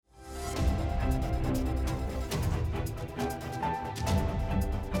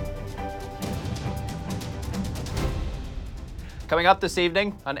Coming up this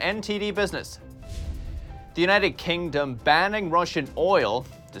evening on NTD Business. The United Kingdom banning Russian oil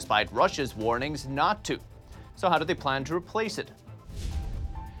despite Russia's warnings not to. So how do they plan to replace it?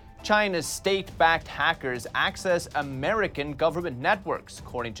 China's state-backed hackers access American government networks,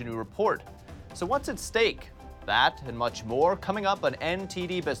 according to a new report. So what's at stake? That and much more coming up on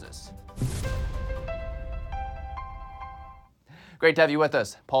NTD Business. Great to have you with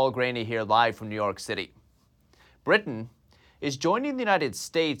us. Paul Graney here live from New York City. Britain is joining the United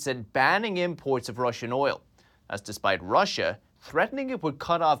States in banning imports of Russian oil. That's despite Russia threatening it would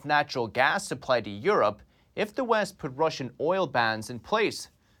cut off natural gas supply to Europe if the West put Russian oil bans in place.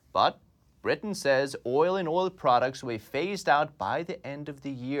 But Britain says oil and oil products will be phased out by the end of the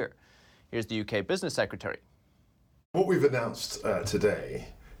year. Here's the UK Business Secretary. What we've announced today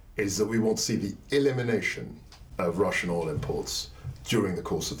is that we want to see the elimination of Russian oil imports during the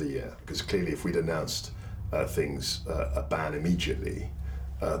course of the year, because clearly if we'd announced a ban immediately,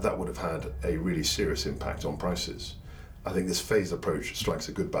 that would have had a really serious impact on prices. I think this phased approach strikes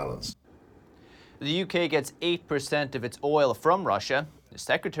a good balance. The UK gets 8% of its oil from Russia. The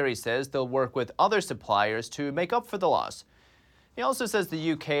Secretary says they'll work with other suppliers to make up for the loss. He also says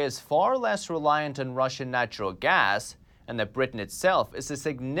the UK is far less reliant on Russian natural gas and that Britain itself is a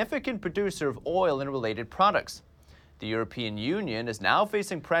significant producer of oil and related products. The European Union is now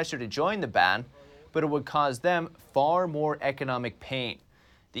facing pressure to join the ban, but it would cause them far more economic pain.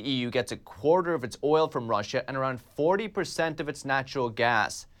 The EU gets a quarter of its oil from Russia and around 40% of its natural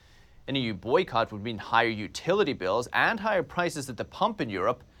gas. An EU boycott would mean higher utility bills and higher prices at the pump in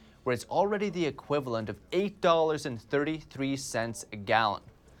Europe, where it's already the equivalent of $8.33 a gallon.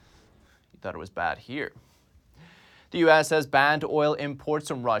 You thought it was bad here. The U.S. has banned oil imports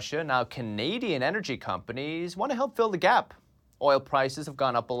from Russia. Now Canadian energy companies want to help fill the gap. Oil prices have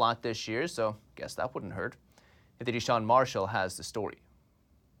gone up a lot this year, so guess that wouldn't hurt. NTD's Sean Marshall has the story.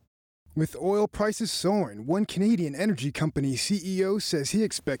 With oil prices soaring, one Canadian energy company CEO says he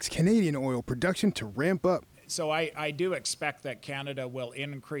expects Canadian oil production to ramp up. So I do expect that Canada will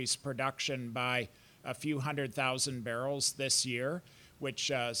increase production by a few 100,000 barrels this year,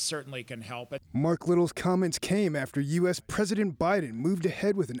 which certainly can help it. Mark Little's comments came after U.S. President Biden moved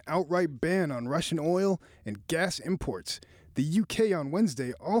ahead with an outright ban on Russian oil and gas imports. The UK on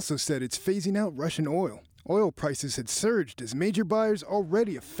Wednesday also said it's phasing out Russian oil. Oil prices had surged as major buyers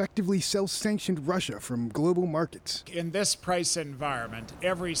already effectively self-sanctioned Russia from global markets. In this price environment,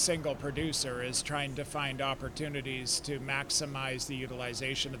 every single producer is trying to find opportunities to maximize the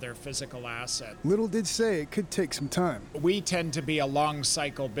utilization of their physical asset. Little did say it could take some time. We tend to be a long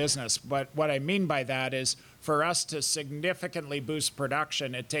cycle business, but what I mean by that is for us to significantly boost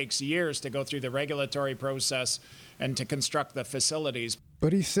production, it takes years to go through the regulatory process and to construct the facilities.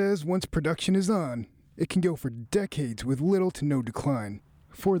 But he says once production is on, it can go for decades with little to no decline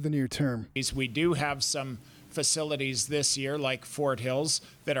for the near term. We do have some facilities this year, like Fort Hills,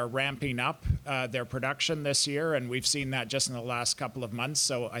 that are ramping up their production this year, and we've seen that just in the last couple of months,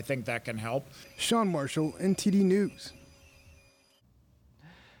 so I think that can help. Sean Marshall, NTD News.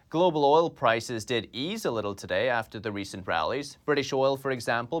 Global oil prices did ease a little today after the recent rallies. British oil, for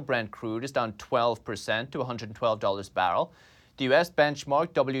example, Brent crude is down 12% to $112 a barrel. The U.S.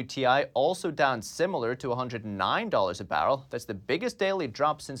 benchmark WTI also down similar to $109 a barrel. That's the biggest daily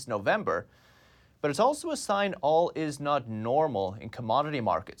drop since November. But it's also a sign all is not normal in commodity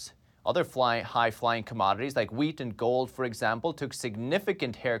markets. Other high-flying commodities like wheat and gold, for example, took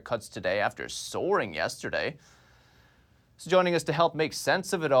significant haircuts today after soaring yesterday. So joining us to help make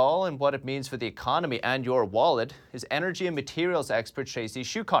sense of it all and what it means for the economy and your wallet is energy and materials expert Tracy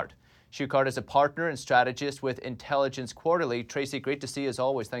Schuchart. Schuchart is a partner and strategist with Intelligence Quarterly. Tracy, great to see you as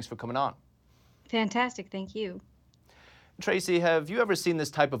always. Thanks for coming on. Fantastic. Thank you. Tracy, have you ever seen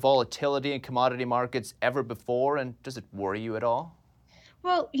this type of volatility in commodity markets ever before, and does it worry you at all?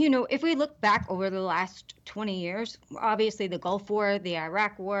 Well, if we look back over the last 20 years, obviously the Gulf War, the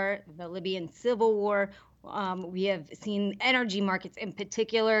Iraq War, the Libyan Civil War, we have seen energy markets in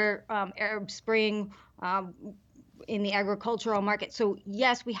particular, Arab Spring, in the agricultural market. So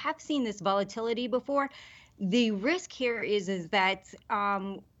yes, we have seen this volatility before. The risk here is that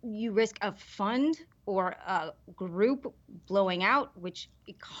you risk a fund or a group blowing out, which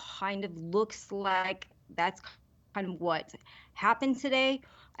it kind of looks like that's kind of what happened today,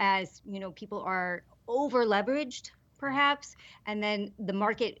 as people are over leveraged perhaps, and then the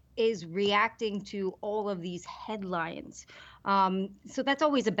market is reacting to all of these headlines. So that's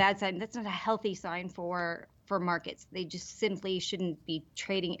always a bad sign. That's not a healthy sign for markets. They just simply shouldn't be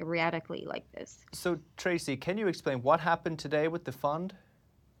trading erratically like this. So Tracy, can you explain what happened today with the fund?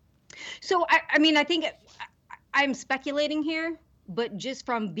 So I think I'm speculating here, but just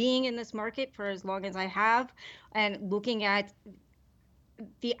from being in this market for as long as I have and looking at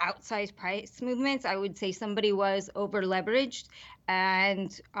the outsized price movements, I would say somebody was over leveraged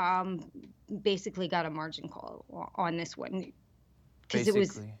and basically got a margin call on this one because it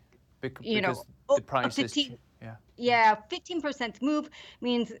was, Basically, know, because the a price is, 15, yeah. yeah, 15% move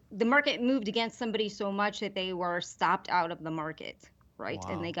means the market moved against somebody so much that they were stopped out of the market, right?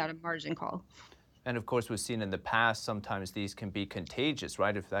 And they Wow. got a margin call. And of course, we've seen in the past, sometimes these can be contagious,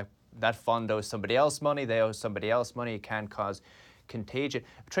 right? If that fund owes somebody else money, they owe somebody else money, it can cause contagion.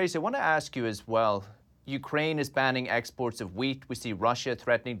 Tracy, I want to ask you as well. Ukraine is banning exports of wheat. We see Russia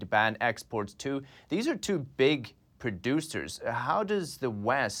threatening to ban exports too. These are two big producers. How does the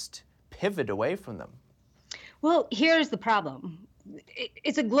West pivot away from them? Well, here's the problem.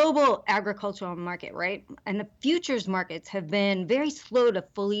 It's a global agricultural market, right? And the futures markets have been very slow to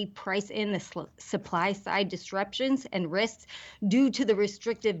fully price in the supply side disruptions and risks due to the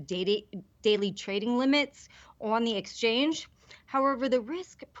restrictive daily trading limits on the exchange. However, the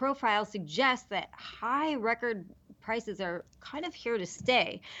risk profile suggests that high record prices are kind of here to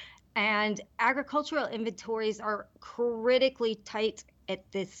stay. And agricultural inventories are critically tight at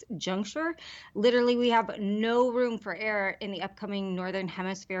this juncture. Literally, we have no room for error in the upcoming Northern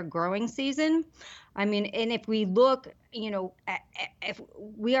Hemisphere growing season. I mean, and if we look, if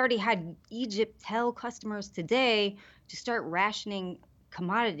we already had Egypt tell customers today to start rationing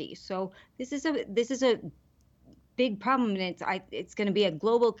commodities. So this is a big problem, and it's going to be a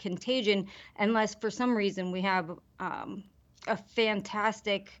global contagion unless for some reason we have a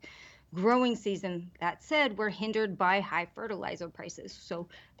fantastic growing season. That said, we're hindered by high fertilizer prices. So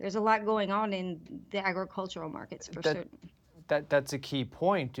there's a lot going on in the agricultural markets for certain. That's a key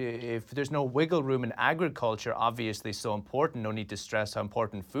point. If there's no wiggle room in agriculture, obviously so important, no need to stress how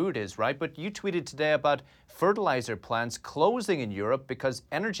important food is, right? But you tweeted today about fertilizer plants closing in Europe because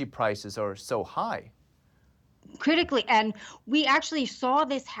energy prices are so high. Critically, and we actually saw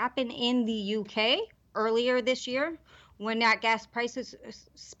this happen in the UK earlier this year when nat gas prices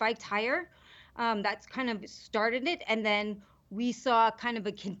spiked higher. That's kind of started it. And then we saw kind of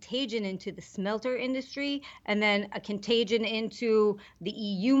a contagion into the smelter industry and then a contagion into the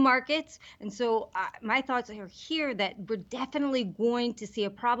EU markets. And so my thoughts are here that we're definitely going to see a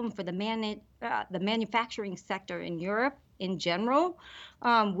problem for the manufacturing sector in Europe in general,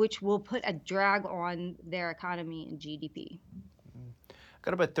 which will put a drag on their economy and GDP.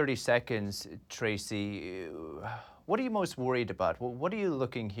 Got about 30 seconds, Tracy. What are you most worried about? What are you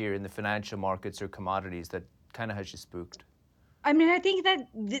looking here in the financial markets or commodities that kind of has you spooked? I mean, I think that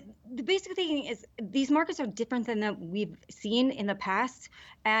the basic thing is these markets are different than that we've seen in the past,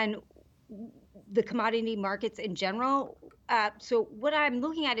 and the commodity markets in general. So what I'm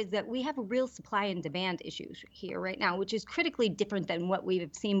looking at is that we have a real supply and demand issues here right now, which is critically different than what we've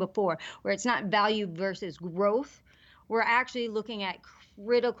seen before, where it's not value versus growth. We're actually looking at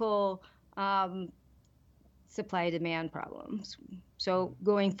critical supply demand problems. So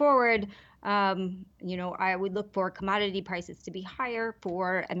going forward, I would look for commodity prices to be higher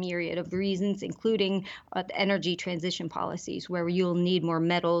for a myriad of reasons, including energy transition policies where you'll need more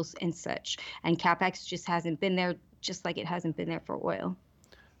metals and such. And CapEx just hasn't been there, just like it hasn't been there for oil.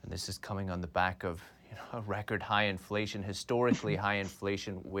 And this is coming on the back of a record high inflation, historically high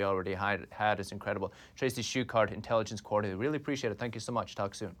inflation we already had. It's incredible. Tracy Schuchart, Intelligence Quarterly. Really appreciate it. Thank you so much.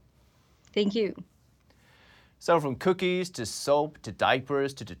 Talk soon. Thank you. So from cookies to soap to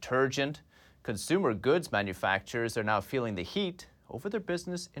diapers to detergent, consumer goods manufacturers are now feeling the heat over their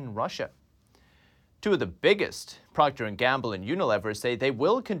business in Russia. Two of the biggest, Procter & Gamble and Unilever, say they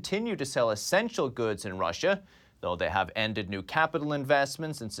will continue to sell essential goods in Russia, though they have ended new capital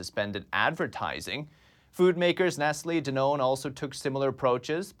investments and suspended advertising. Food makers Nestle, Danone also took similar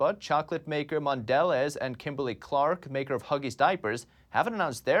approaches, but chocolate maker Mondelez and Kimberly-Clark, maker of Huggies diapers, haven't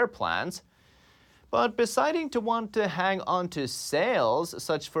announced their plans. But deciding to want to hang on to sales,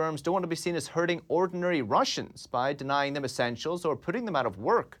 such firms don't want to be seen as hurting ordinary Russians by denying them essentials or putting them out of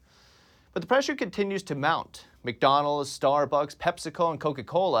work. But the pressure continues to mount. McDonald's, Starbucks, PepsiCo, and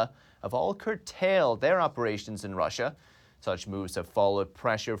Coca-Cola have all curtailed their operations in Russia. Such moves have followed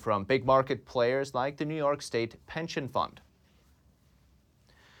pressure from big market players like the New York State Pension Fund.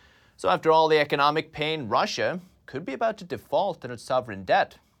 So after all the economic pain, Russia could be about to default on its sovereign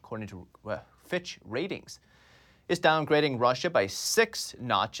debt, according to Fitch Ratings. It's downgrading Russia by 6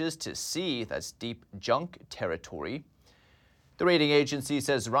 notches to C, that's deep junk territory. The rating agency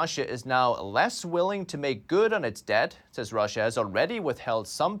says Russia is now less willing to make good on its debt. It says Russia has already withheld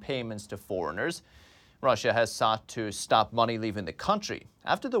some payments to foreigners. Russia has sought to stop money leaving the country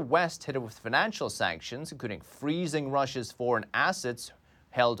after the West hit it with financial sanctions, including freezing Russia's foreign assets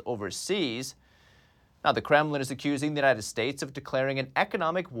held overseas. Now, the Kremlin is accusing the United States of declaring an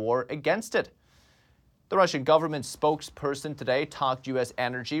economic war against it. The Russian government spokesperson today talked U.S.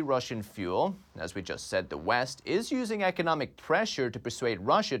 energy, Russian fuel. As we just said, the West is using economic pressure to persuade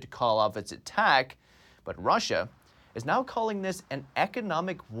Russia to call off its attack, but Russia is now calling this an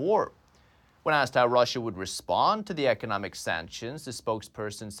economic war. When asked how Russia would respond to the economic sanctions, the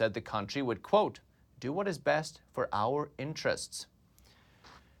spokesperson said the country would, quote, do what is best for our interests.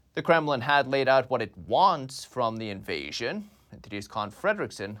 The Kremlin had laid out what it wants from the invasion, and today's Con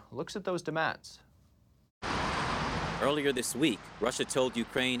Fredrickson looks at those demands. Earlier this week, Russia told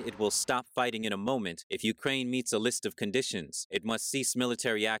Ukraine it will stop fighting in a moment if Ukraine meets a list of conditions. It must cease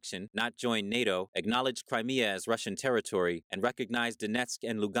military action, not join NATO, acknowledge Crimea as Russian territory, and recognize Donetsk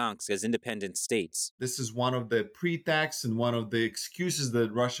and Lugansk as independent states. This is one of the pretexts and one of the excuses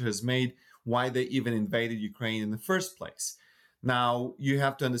that Russia has made why they even invaded Ukraine in the first place. Now, you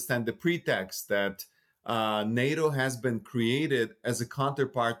have to understand the pretext that NATO has been created as a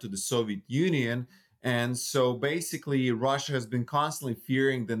counterpart to the Soviet Union. And so basically, Russia has been constantly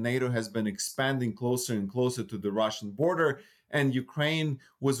fearing that NATO has been expanding closer and closer to the Russian border. And Ukraine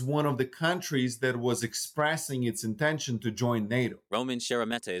was one of the countries that was expressing its intention to join NATO. Roman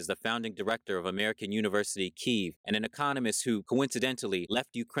Sheremetyev is the founding director of American University Kyiv and an economist who, coincidentally,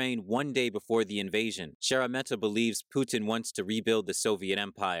 left Ukraine one day before the invasion. Sheremetyev believes Putin wants to rebuild the Soviet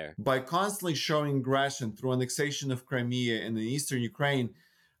Empire. By constantly showing aggression through annexation of Crimea and in eastern Ukraine,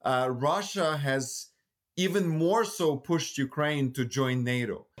 Russia has even more so pushed Ukraine to join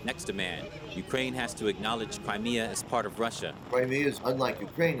NATO. Next demand, Ukraine has to acknowledge Crimea as part of Russia. Crimea is, unlike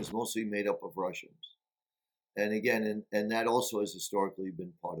Ukraine, is mostly made up of Russians. And again, and that also has historically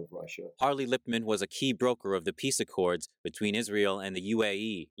been part of Russia. Harley Lipman was a key broker of the peace accords between Israel and the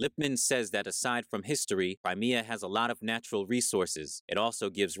UAE. Lipman says that aside from history, Crimea has a lot of natural resources. It also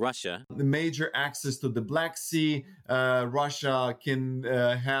gives Russia the major access to the Black Sea. Russia can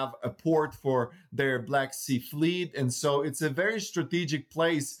have a port for their Black Sea fleet. And so it's a very strategic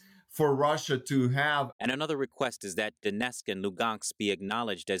place for Russia to have. And another request is that Donetsk and Lugansk be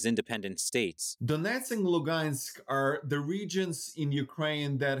acknowledged as independent states. Donetsk and Lugansk are the regions in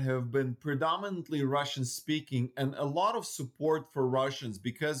Ukraine that have been predominantly Russian-speaking, and a lot of support for Russians,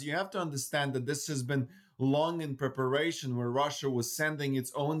 because you have to understand that this has been long in preparation, where Russia was sending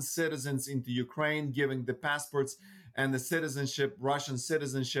its own citizens into Ukraine, giving the passports and the citizenship, Russian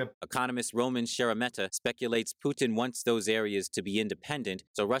citizenship. Economist Roman Sheremetyev speculates Putin wants those areas to be independent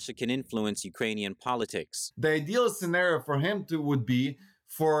so Russia can influence Ukrainian politics. The ideal scenario for him would be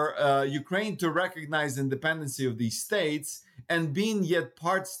for Ukraine to recognize independence of these states and being yet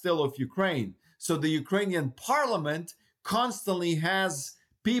part still of Ukraine. So the Ukrainian parliament constantly has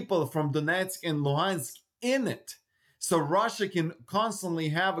people from Donetsk and Luhansk in it. So Russia can constantly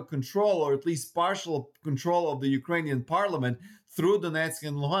have a control, or at least partial control, of the Ukrainian parliament through Donetsk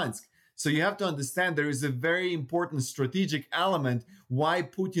and Luhansk. So you have to understand there is a very important strategic element why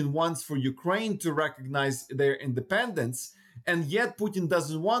Putin wants for Ukraine to recognize their independence, and yet Putin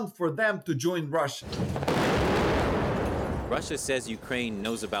doesn't want for them to join Russia. Russia says Ukraine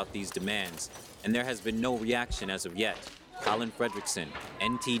knows about these demands, and there has been no reaction as of yet. Colin Fredrickson,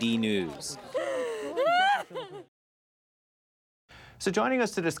 NTD News. So joining us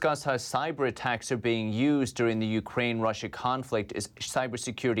to discuss how cyber attacks are being used during the Ukraine-Russia conflict is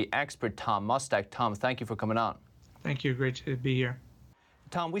cybersecurity expert Tom Mustak. Tom, thank you for coming on. Thank you. Great to be here.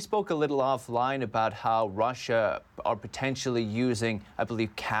 Tom, we spoke a little offline about how Russia are potentially using, I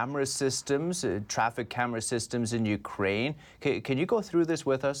believe, camera systems, traffic camera systems in Ukraine. Can you go through this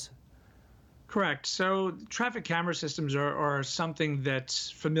with us? Correct. So traffic camera systems are something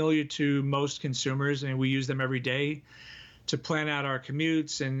that's familiar to most consumers, and we use them every day to plan out our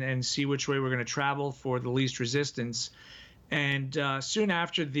commutes and see which way we're going to travel for the least resistance. And soon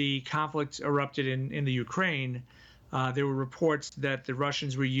after the conflict erupted in the Ukraine, there were reports that the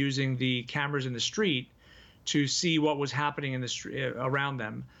Russians were using the cameras in the street to see what was happening in the street around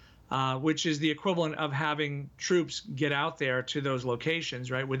them, which is the equivalent of having troops get out there to those locations,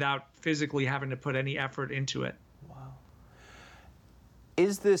 right, without physically having to put any effort into it. Wow.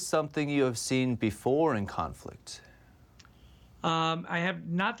 Is this something you have seen before in conflict? I have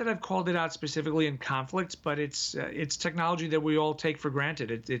not that I've called it out specifically in conflicts, but it's technology that we all take for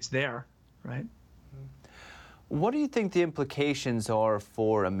granted. It's there, right? What do you think the implications are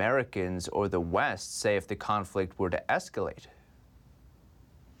for Americans or the West, say, if the conflict were to escalate?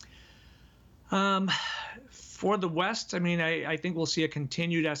 For the West, I mean, I think we'll see a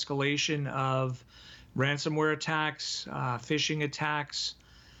continued escalation of ransomware attacks, phishing attacks.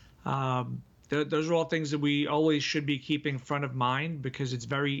 Those are all things that we always should be keeping front of mind, because it's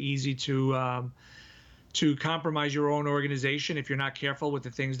very easy to compromise your own organization if you're not careful with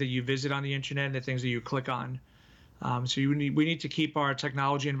the things that you visit on the internet and the things that you click on. So we need to keep our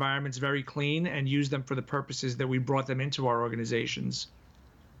technology environments very clean and use them for the purposes that we brought them into our organizations.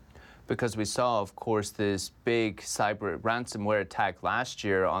 Because we saw, of course, this big cyber ransomware attack last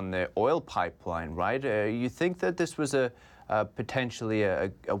year on the oil pipeline, right? You think that this was potentially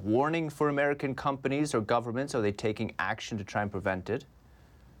a warning for American companies or governments? Are they taking action to try and prevent it?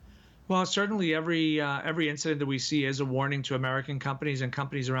 Well, certainly every incident that we see is a warning to American companies and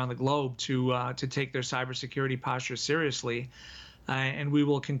companies around the globe to take their cybersecurity posture seriously. And we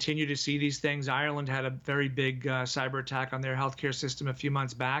will continue to see these things. Ireland had a very big cyber attack on their healthcare system a few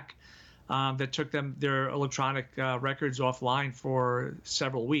months back that took their electronic records offline for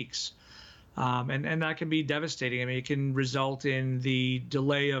several weeks. And that can be devastating. I mean, it can result in the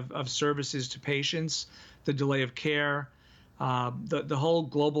delay of services to patients, the delay of care. The whole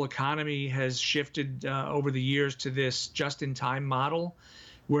global economy has shifted over the years to this just-in-time model,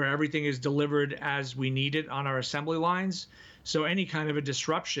 where everything is delivered as we need it on our assembly lines. So any kind of a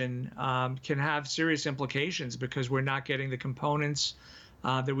disruption can have serious implications, because we're not getting the components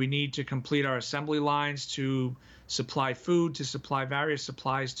that we need to complete our assembly lines, to supply food, to supply various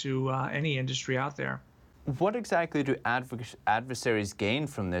supplies to any industry out there. What exactly do adversaries gain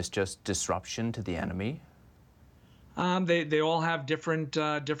from this just disruption to the enemy? They all have different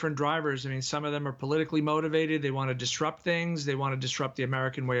drivers. I mean, some of them are politically motivated. They want to disrupt things. They want to disrupt the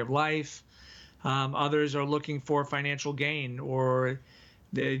American way of life. Others are looking for financial gain, or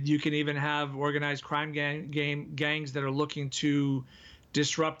you can even have organized crime gangs that are looking to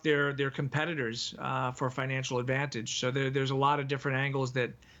disrupt their competitors for financial advantage. So there's a lot of different angles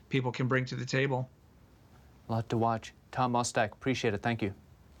that people can bring to the table. A lot to watch. Tom Mostak, appreciate it. Thank you.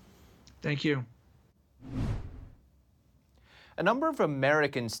 Thank you. A number of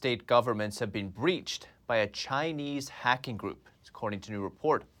American state governments have been breached by a Chinese hacking group, according to a new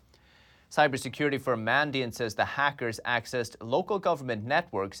report. Cybersecurity firm Mandiant says the hackers accessed local government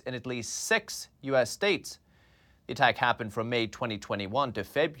networks in at least 6 U.S. states. The attack happened from May 2021 to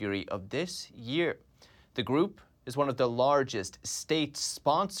February of this year. The group is one of the largest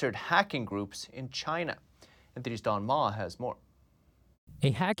state-sponsored hacking groups in China. Anthony's Don Ma has more.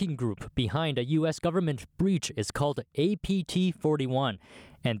 A hacking group behind a U.S. government breach is called APT41,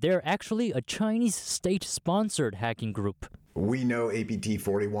 and they're actually a Chinese state-sponsored hacking group. We know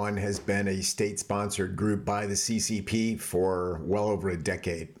APT41 has been a state-sponsored group by the CCP for well over a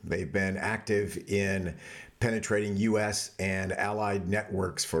decade. They've been active in penetrating U.S. and allied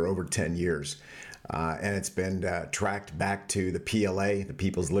networks for over 10 years. And it's been tracked back to the PLA, the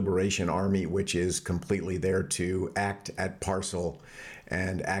People's Liberation Army, which is completely there to act at parcel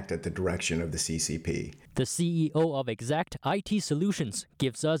and act at the direction of the CCP. The CEO of Exact IT Solutions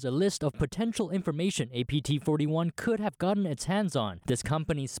gives us a list of potential information APT41 could have gotten its hands on. This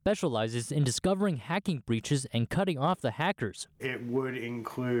company specializes in discovering hacking breaches and cutting off the hackers. It would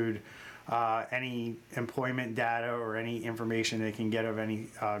include any employment data or any information they can get of any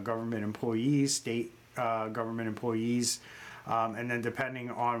government employees, state government employees, and then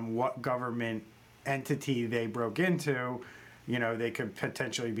depending on what government entity they broke into, you know, they could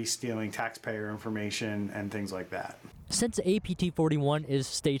potentially be stealing taxpayer information and things like that. Since APT41 is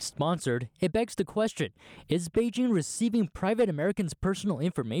state-sponsored, it begs the question, is Beijing receiving private Americans' personal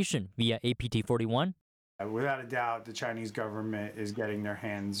information via APT41? Without a doubt, the Chinese government is getting their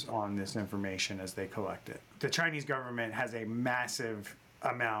hands on this information as they collect it. The Chinese government has a massive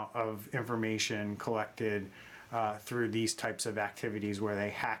amount of information collected through these types of activities where they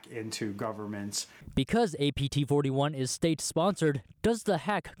hack into governments. Because APT41 is state-sponsored, does the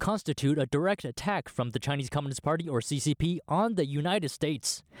hack constitute a direct attack from the Chinese Communist Party or CCP on the United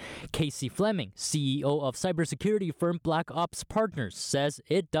States? Casey Fleming, CEO of cybersecurity firm Black Ops Partners, says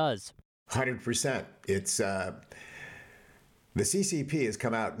it does. 100%. It's the CCP has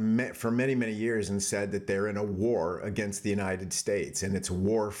come out for many, many years and said that they're in a war against the United States, and it's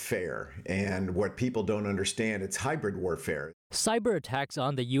warfare. And what people don't understand, it's hybrid warfare. Cyber attacks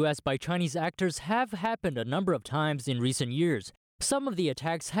on the U.S. by Chinese actors have happened a number of times in recent years. Some of the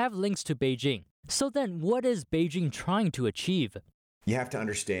attacks have links to Beijing. So then what is Beijing trying to achieve? You have to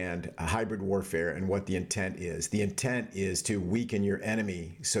understand hybrid warfare and what the intent is. The intent is to weaken your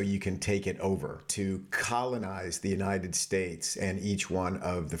enemy so you can take it over, to colonize the United States and each one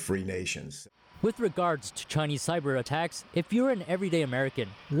of the free nations. With regards to Chinese cyber attacks, if you're an everyday American,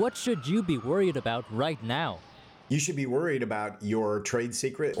 what should you be worried about right now? You should be worried about your trade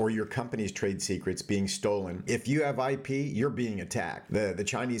secret or your company's trade secrets being stolen. If you have IP, you're being attacked. The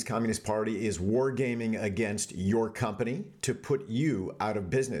Chinese Communist Party is wargaming against your company to put you out of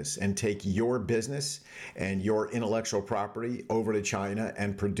business and take your business and your intellectual property over to China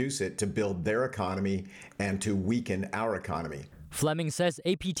and produce it to build their economy and to weaken our economy. Fleming says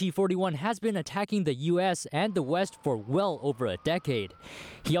APT-41 has been attacking the U.S. and the West for well over a decade.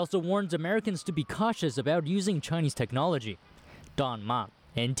 He also warns Americans to be cautious about using Chinese technology. Don Ma,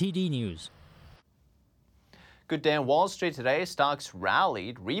 NTD News. Good day on Wall Street today. Stocks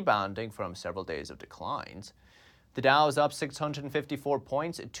rallied, rebounding from several days of declines. The Dow is up 654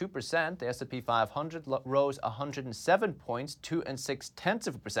 points, 2%. The S&P 500 rose 107 points, 2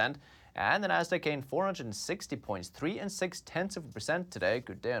 6/10%. And the Nasdaq gained 460 points, 3 6/10% today.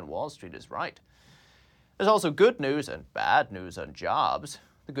 Good day on Wall Street is right. There's also good news and bad news on jobs.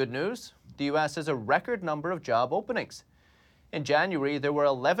 The good news, the U.S. has a record number of job openings. In January, there were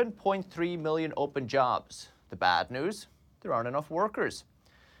 11.3 million open jobs. The bad news, there aren't enough workers.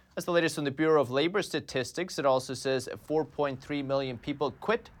 As the latest from the Bureau of Labor Statistics, it also says 4.3 million people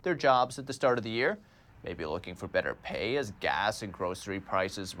quit their jobs at the start of the year, maybe looking for better pay as gas and grocery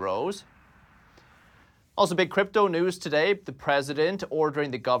prices rose. Also, big crypto news today. The president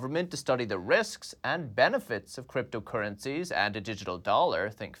ordering the government to study the risks and benefits of cryptocurrencies and a digital dollar,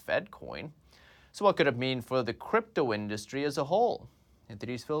 think FedCoin. So what could it mean for the crypto industry as a whole?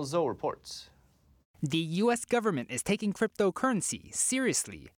 NTD's Phil Zhou reports. The U.S. government is taking cryptocurrency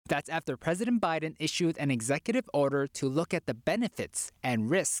seriously. That's after President Biden issued an executive order to look at the benefits and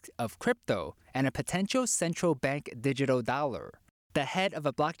risks of crypto and a potential central bank digital dollar. The head of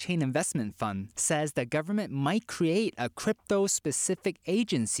a blockchain investment fund says the government might create a crypto-specific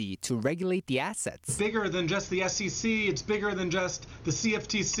agency to regulate the assets. Bigger than just the SEC, it's bigger than just the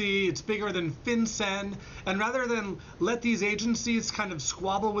CFTC, it's bigger than FinCEN. And rather than let these agencies kind of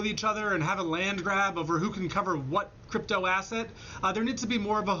squabble with each other and have a land grab over who can cover what crypto asset, there needs to be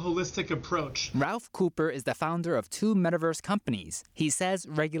more of a holistic approach. Ralph Cooper is the founder of two metaverse companies. He says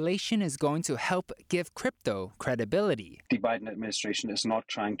regulation is going to help give crypto credibility. The Biden administration is not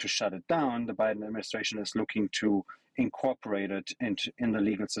trying to shut it down. The Biden administration is looking to incorporate it in the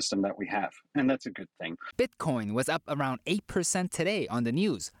legal system that we have. And that's a good thing. Bitcoin was up around 8% today on the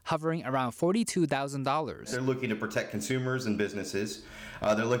news, hovering around $42,000. They're looking to protect consumers and businesses.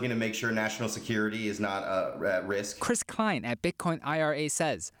 They're looking to make sure national security is not at risk. Chris Klein at Bitcoin IRA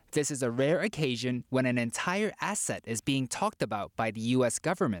says this is a rare occasion when an entire asset is being talked about by the U.S.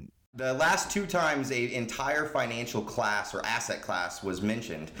 government. The last two times an entire financial class or asset class was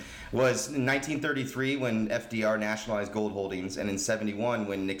mentioned was in 1933 when FDR nationalized gold holdings, and in 71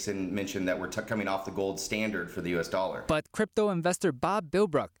 when Nixon mentioned that we're coming off the gold standard for the U.S. dollar. But crypto investor Bob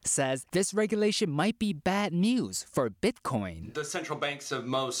Bilbrook says this regulation might be bad news for Bitcoin. The central banks of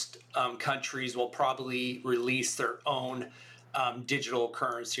most countries will probably release their own digital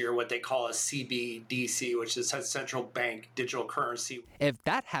currency, or what they call a CBDC, which is a central bank digital currency. If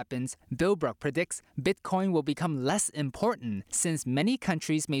that happens, Bilbrook predicts Bitcoin will become less important since many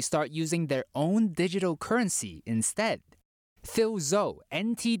countries may start using their own digital currency instead. Phil Zhou,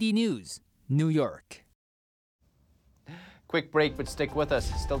 NTD News, New York. Quick break, but stick with us.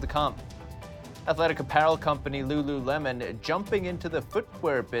 Still to come. Athletic apparel company Lululemon jumping into the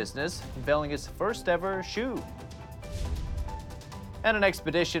footwear business, unveiling its first ever shoe. And an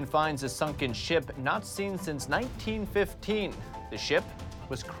expedition finds a sunken ship not seen since 1915. The ship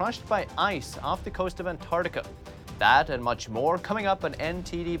was crushed by ice off the coast of Antarctica. That and much more coming up on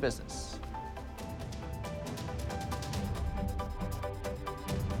NTD Business.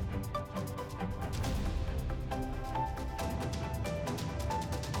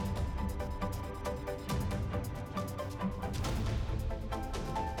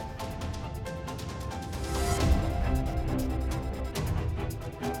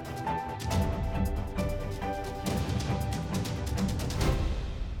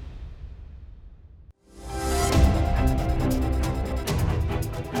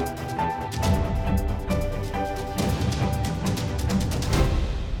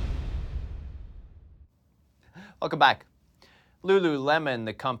 Welcome back. Lululemon,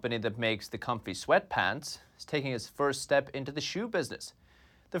 the company that makes the comfy sweatpants, is taking its first step into the shoe business.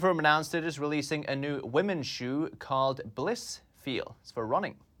 The firm announced it is releasing a new women's shoe called Bliss Feel. It's for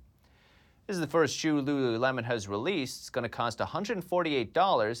running. This is the first shoe Lululemon has released. It's going to cost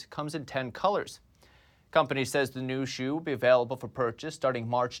 $148. Comes in 10 colors. Company says the new shoe will be available for purchase starting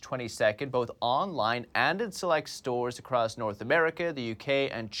March 22nd, both online and in select stores across North America, the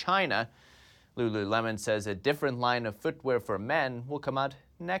UK, and China. Lululemon says a different line of footwear for men will come out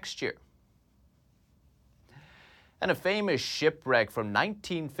next year. And a famous shipwreck from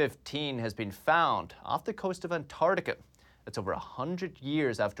 1915 has been found off the coast of Antarctica. That's over 100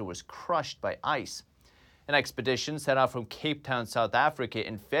 years after it was crushed by ice. An expedition set out from Cape Town, South Africa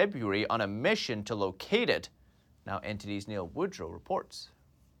in February on a mission to locate it. Now NTD's Neil Woodrow reports.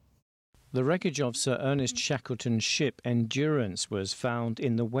 The wreckage of Sir Ernest Shackleton's ship Endurance was found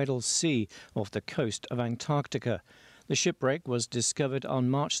in the Weddell Sea off the coast of Antarctica. The shipwreck was discovered on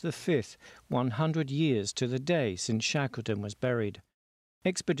March the 5th, 100 years to the day since Shackleton was buried.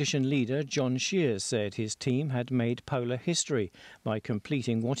 Expedition leader John Shears said his team had made polar history by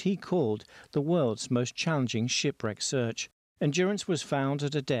completing what he called the world's most challenging shipwreck search. Endurance was found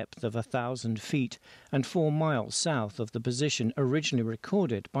at a depth of 1,000 feet and 4 miles south of the position originally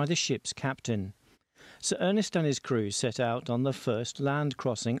recorded by the ship's captain. Sir Ernest and his crew set out on the first land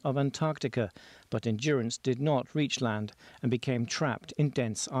crossing of Antarctica, but Endurance did not reach land and became trapped in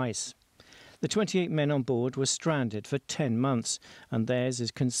dense ice. The 28 men on board were stranded for 10 months, and theirs is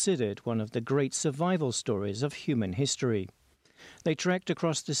considered one of the great survival stories of human history. They trekked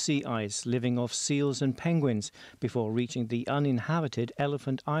across the sea ice, living off seals and penguins, before reaching the uninhabited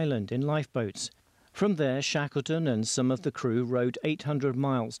Elephant Island in lifeboats. From there, Shackleton and some of the crew rowed 800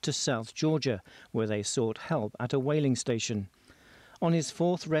 miles to South Georgia, where they sought help at a whaling station. On his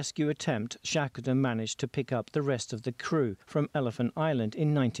fourth rescue attempt, Shackleton managed to pick up the rest of the crew from Elephant Island in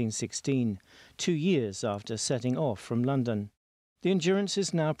 1916, 2 years after setting off from London. The Endurance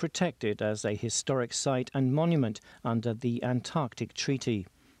is now protected as a historic site and monument under the Antarctic Treaty.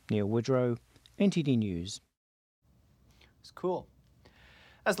 Neil Woodrow, NTD News. It's cool.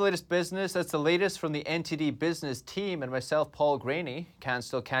 That's the latest business. That's the latest from the NTD business team and myself, Paul Graney. Can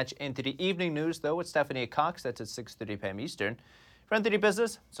still catch NTD Evening News, though, with Stephanie Cox. That's at 6:30 p.m. Eastern. For NTD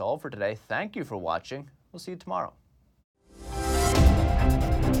Business, it's all for today. Thank you for watching. We'll see you tomorrow.